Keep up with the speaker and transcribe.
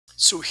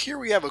So here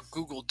we have a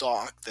Google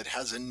Doc that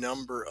has a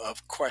number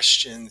of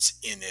questions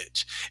in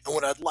it. And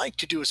what I'd like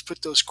to do is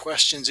put those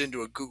questions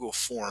into a Google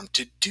form.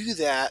 To do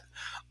that,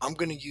 I'm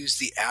going to use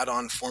the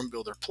add-on Form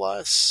Builder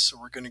Plus. So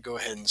we're going to go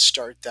ahead and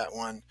start that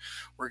one.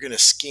 We're going to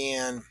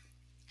scan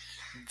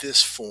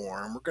this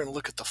form. We're going to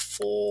look at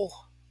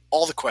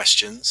all the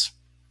questions.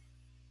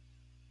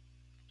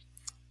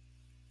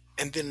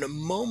 And then in a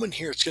moment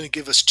here, it's going to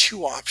give us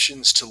two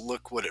options to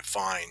look what it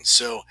finds.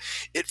 So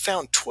it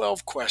found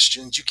 12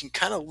 questions. You can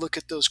kind of look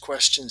at those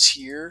questions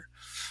here,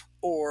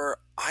 or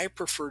I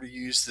prefer to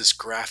use this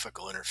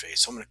graphical interface.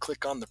 So I'm going to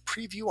click on the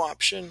preview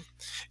option,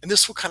 and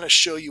this will kind of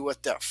show you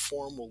what that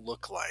form will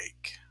look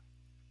like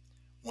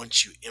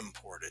once you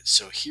import it.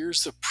 So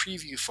here's the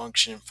preview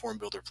function in Form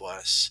Builder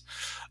Plus.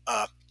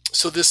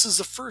 So this is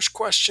the first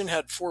question,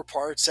 had 4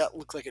 parts. That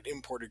looked like it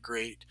imported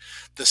great.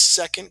 The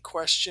second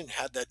question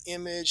had that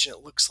image, and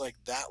it looks like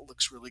that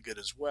looks really good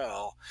as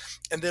well.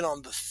 And then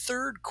on the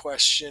third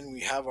question,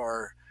 we have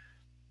our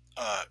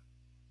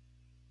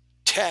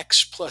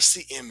text plus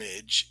the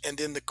image, and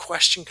then the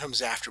question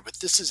comes after, but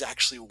this is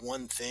actually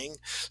one thing.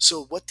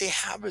 So what they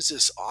have is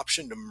this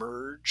option to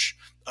merge.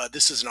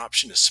 This is an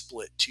option to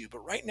split too,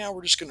 but right now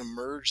we're just going to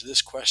merge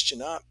this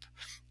question up,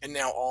 and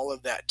now all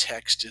of that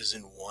text is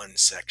in one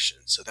section.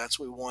 So that's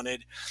what we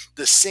wanted.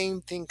 The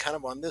same thing kind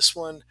of on this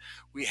one.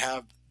 We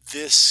have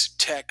this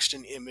text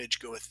and image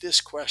go with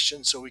this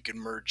question, so we can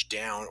merge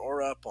down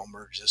or up. I'll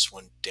merge this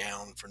one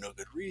down for no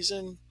good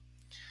reason.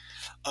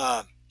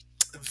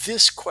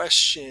 This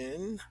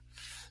question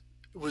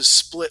was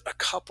split a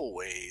couple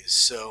ways.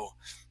 So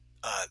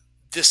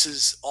this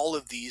is all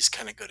of these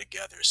kind of go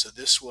together. So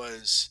this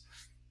was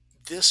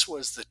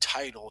the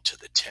title to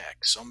the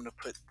text. So I'm going to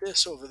put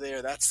this over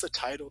there. That's the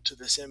title to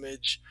this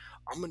image.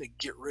 I'm going to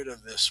get rid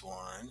of this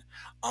one.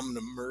 I'm going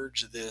to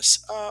merge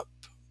this up.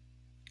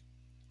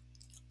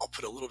 I'll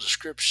put a little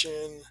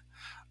description.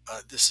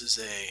 This is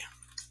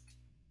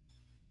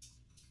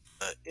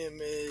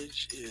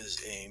image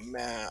is a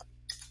map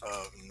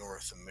of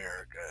North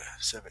America,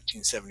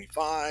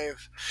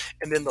 1775.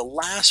 And then the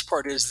last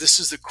part is, this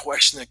is the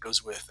question that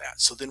goes with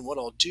that. So then what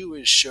I'll do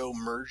is show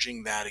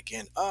merging that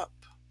again up.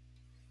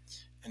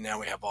 And now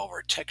we have all of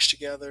our text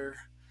together.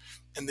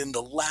 And then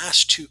the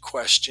last two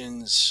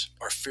questions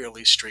are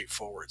fairly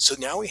straightforward. So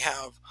now we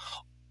have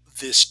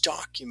this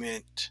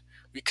document.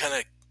 We kind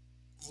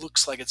of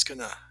looks like it's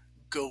going to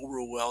go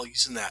real well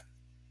using that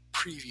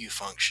preview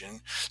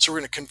function. So we're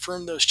going to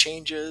confirm those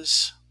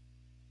changes.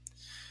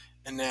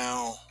 And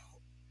now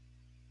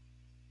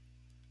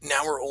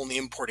we're only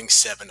importing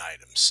 7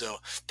 items. So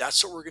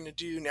that's what we're going to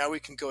do. Now we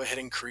can go ahead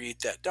and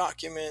create that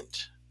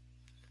document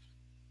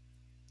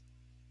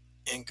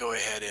and go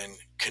ahead and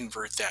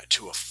convert that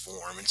to a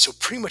form. And so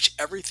pretty much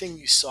everything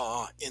you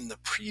saw in the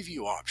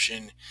preview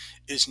option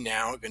is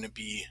now going to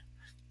be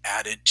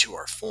added to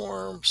our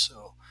form.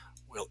 So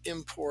we'll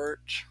import.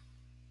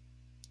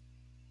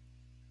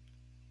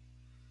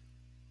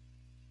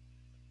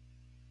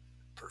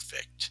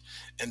 Perfect.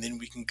 And then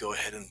we can go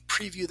ahead and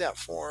preview that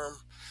form.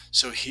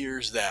 So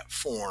here's that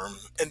form.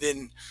 And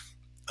then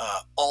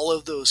all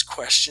of those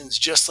questions,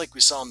 just like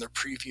we saw in the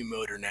preview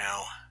mode, are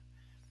now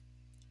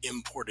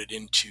imported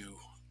into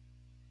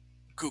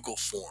Google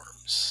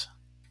Forms.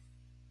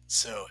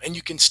 So, and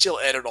you can still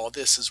edit all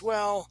this as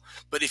well,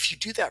 but if you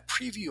do that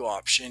preview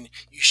option,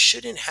 you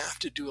shouldn't have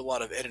to do a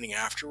lot of editing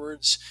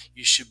afterwards.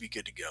 You should be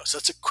good to go. So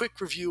that's a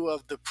quick review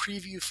of the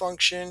preview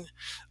function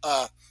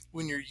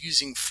when you're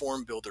using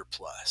Form Builder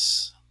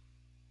Plus.